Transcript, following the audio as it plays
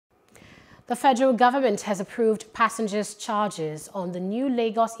The federal government has approved passengers' charges on the new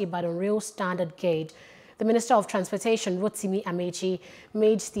Lagos Ibadan rail standard gauge. The Minister of Transportation, Rotimi Amechi,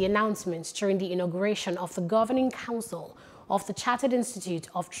 made the announcement during the inauguration of the Governing Council of the Chartered Institute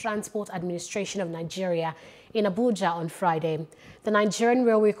of Transport Administration of Nigeria in Abuja on Friday. The Nigerian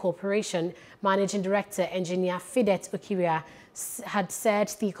Railway Corporation Managing Director, Engineer Fidet Okiria, had said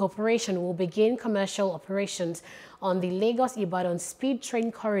the corporation will begin commercial operations on the Lagos-Ibadan speed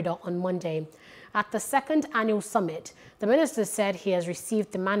train corridor on Monday. At the second annual summit, the minister said he has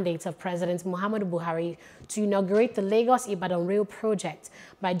received the mandate of President Muhammadu Buhari to inaugurate the Lagos-Ibadan rail project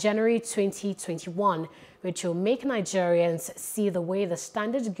by January 2021, which will make Nigerians see the way the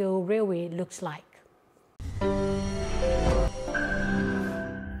standard gauge railway looks like.